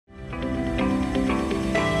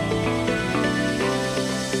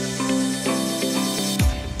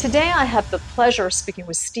Today, I have the pleasure of speaking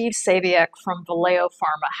with Steve Saviuk from Valeo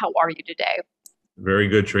Pharma. How are you today? Very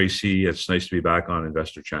good, Tracy. It's nice to be back on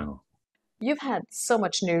Investor Channel. You've had so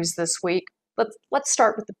much news this week, but let's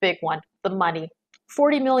start with the big one, the money.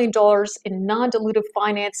 $40 million in non-dilutive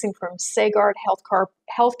financing from Sagard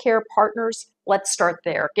Healthcare Partners. Let's start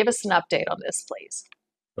there. Give us an update on this, please.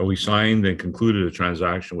 We signed and concluded a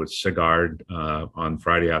transaction with Sagard on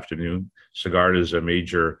Friday afternoon. Sagard is a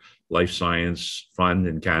major life science fund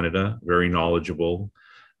in Canada, very knowledgeable.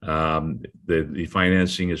 The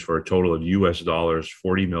financing is for a total of US dollars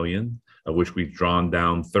 40 million, of which we've drawn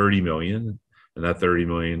down 30 million. And that 30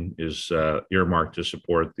 million is earmarked to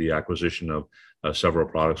support the acquisition of several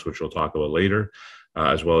products, which we'll talk about later,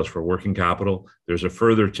 as well as for working capital. There's a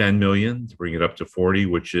further 10 million to bring it up to 40,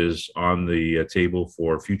 which is on the table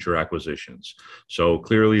for future acquisitions. So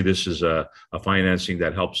clearly this is a financing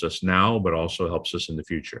that helps us now, but also helps us in the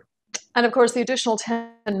future. And of course, the additional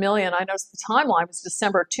 10 million, I noticed the timeline was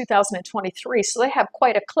December 2023. So they have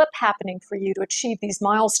quite a clip happening for you to achieve these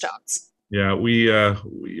milestones. Yeah,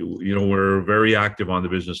 we're very active on the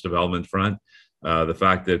business development front. The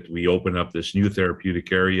fact that we open up this new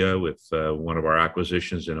therapeutic area with one of our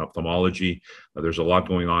acquisitions in ophthalmology. There's a lot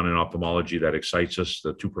going on in ophthalmology that excites us.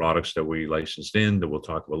 The two products that we licensed in that we'll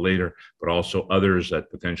talk about later, but also others that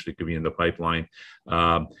potentially could be in the pipeline.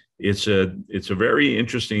 It's a very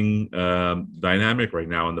interesting dynamic right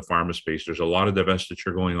now in the pharma space. There's a lot of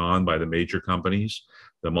divestiture going on by the major companies,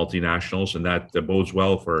 the multinationals, and that bodes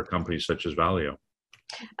well for companies such as Valeo.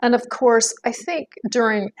 And of course, I think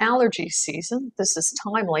during allergy season, this is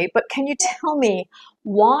timely, but can you tell me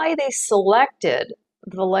why they selected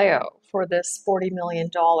Valeo for this $40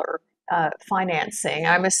 million financing?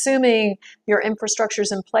 I'm assuming your infrastructure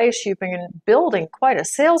is in place. You've been building quite a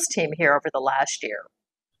sales team here over the last year.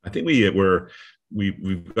 I think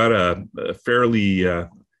we've got a fairly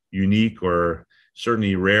unique or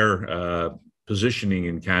certainly rare positioning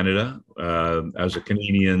in Canada as a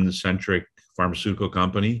Canadian-centric pharmaceutical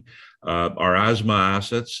company. Our asthma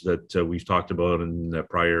assets that we've talked about in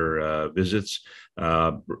prior visits,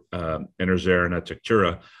 Enerzair and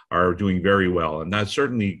Atectura, are doing very well. And that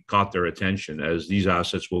certainly caught their attention as these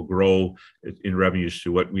assets will grow in revenues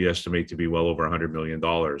to what we estimate to be well over $100 million.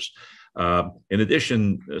 In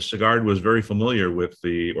addition, Sagard was very familiar with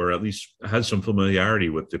or at least had some familiarity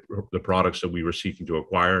with the products that we were seeking to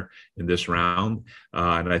acquire in this round.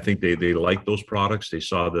 And I think they liked those products. They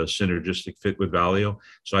saw the synergistic fit with Valeo.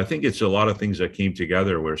 So I think it's a lot of things that came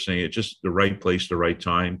together. We're saying it's just the right place, the right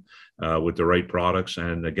time, with the right products.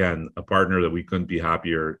 And again, a partner that we couldn't be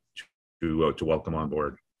happier to welcome on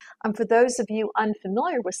board. For those of you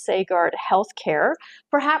unfamiliar with Sagard Healthcare,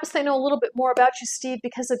 perhaps they know a little bit more about you, Steve,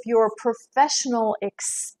 because of your professional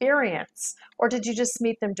experience, or did you just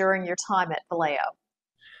meet them during your time at Valeo?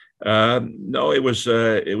 No, it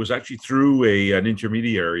was actually through an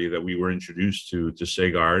intermediary that we were introduced to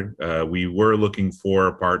Sagard. We were looking for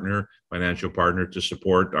a partner, financial partner, to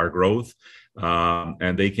support our growth.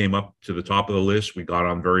 And they came up to the top of the list. We got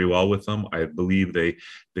on very well with them. I believe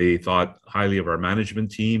they thought highly of our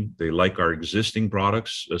management team. They like our existing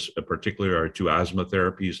products, particularly our two asthma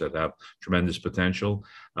therapies that have tremendous potential.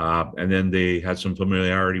 And then they had some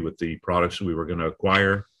familiarity with the products that we were going to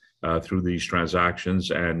acquire through these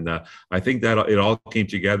transactions. And I think that it all came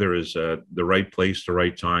together as the right place, the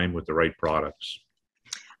right time with the right products.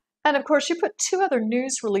 And of course, you put two other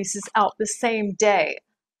news releases out the same day.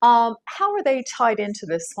 How are they tied into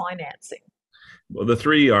this financing? Well, the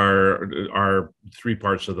three are three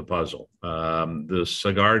parts of the puzzle. The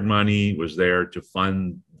Sagard money was there to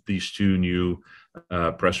fund these two new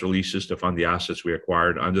press releases, to fund the assets we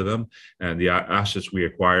acquired under them. And the assets we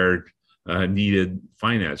acquired needed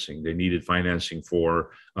financing. They needed financing for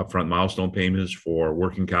upfront milestone payments, for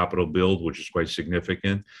working capital build, which is quite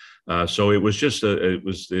significant. So it was just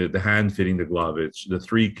the hand fitting the glove. The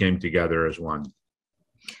three came together as one.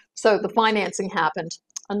 So the financing happened,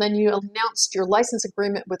 and then you announced your license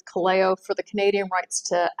agreement with Kaleo for the Canadian rights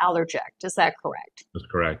to Allergy. Is that correct? That's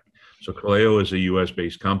correct. So Kaleo is a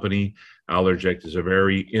US-based company. Allergy is a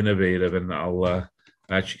very innovative, and I'll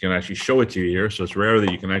can actually show it to you here. So it's rare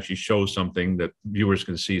that you can actually show something that viewers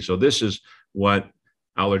can see. So this is what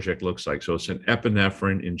Allergy looks like. So it's an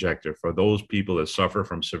epinephrine injector for those people that suffer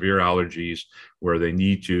from severe allergies where they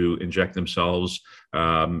need to inject themselves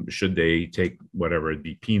should they take whatever it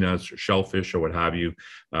be, peanuts or shellfish or what have you.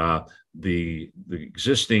 The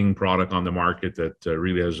existing product on the market that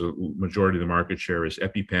really has a majority of the market share is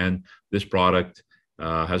EpiPen. This product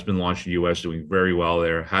has been launched in the US, doing very well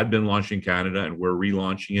there, had been launched in Canada, and we're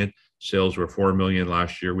relaunching it. Sales were $4 million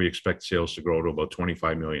last year. We expect sales to grow to about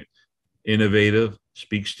 $25 million. Innovative,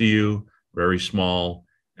 speaks to you, very small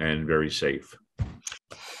and very safe.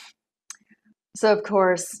 So, of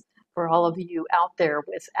course, for all of you out there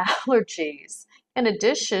with allergies, in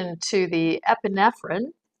addition to the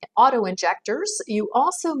epinephrine auto-injectors, you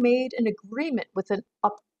also made an agreement with an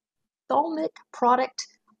ophthalmic product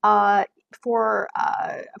for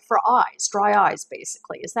eyes, dry eyes,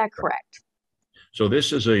 basically. Is that correct? So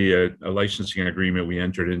this is a licensing agreement we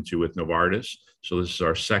entered into with Novartis. So this is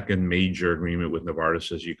our second major agreement with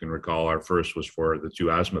Novartis. As you can recall, our first was for the 2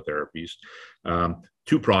 asthma therapies.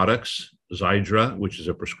 2 products, Xiidra, which is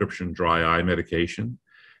a prescription dry eye medication,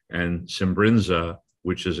 and Simbrinza,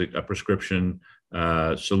 which is a prescription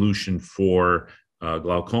solution for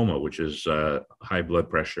glaucoma, which is high blood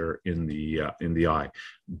pressure in the eye.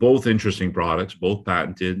 Both interesting products, both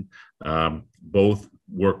patented, both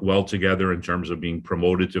work well together in terms of being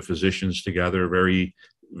promoted to physicians together. A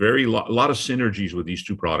lot of synergies with these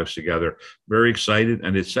 2 products together. Very excited,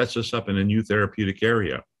 and it sets us up in a new therapeutic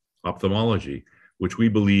area, ophthalmology, which we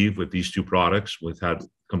believe with these 2 products, we've had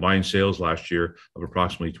combined sales last year of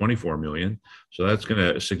approximately 24 million. So that's going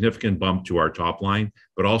to a significant bump to our top line,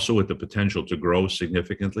 but also with the potential to grow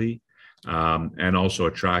significantly and also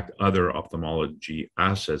attract other ophthalmology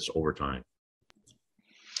assets over time.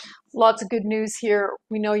 Lots of good news here.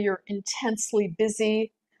 We know you're intensely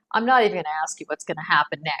busy. I'm not even going to ask you what's going to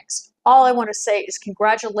happen next. All I want to say is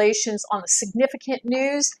congratulations on the significant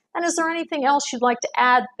news. And is there anything else you'd like to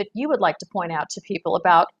add that you would like to point out to people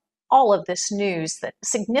about all of this news, that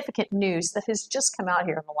significant news that has just come out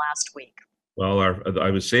here in the last week? Well, I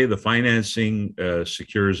would say the financing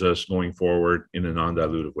secures us going forward in a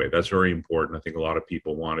non-dilutive way. That's very important. I think a lot of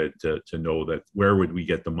people wanted to know that where would we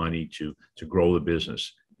get the money to grow the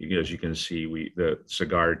business. As you can see, the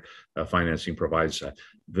Sagard financing provides that.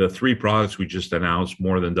 The 3 products we just announced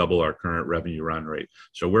more than double our current revenue run rate.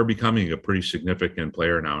 So we're becoming a pretty significant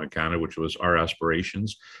player now in Canada, which was our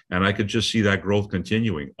aspirations. And I could just see that growth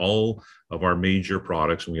continuing. All of our major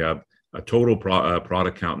products, we have a total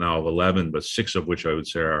product count now of 11, but 6 of which I would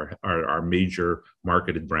say are major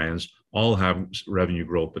marketed brands, all have revenue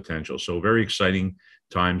growth potential. So very exciting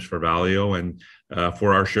times for Valeo and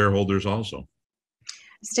for our shareholders also.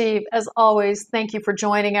 Steve, as always, thank you for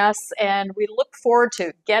joining us, and we look forward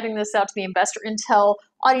to getting this out to the InvestorIntel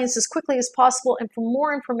audience as quickly as possible. And for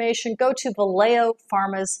more information, go to Valeo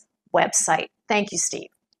Pharma's website. Thank you, Steve.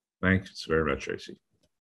 Thanks very much, Tracy.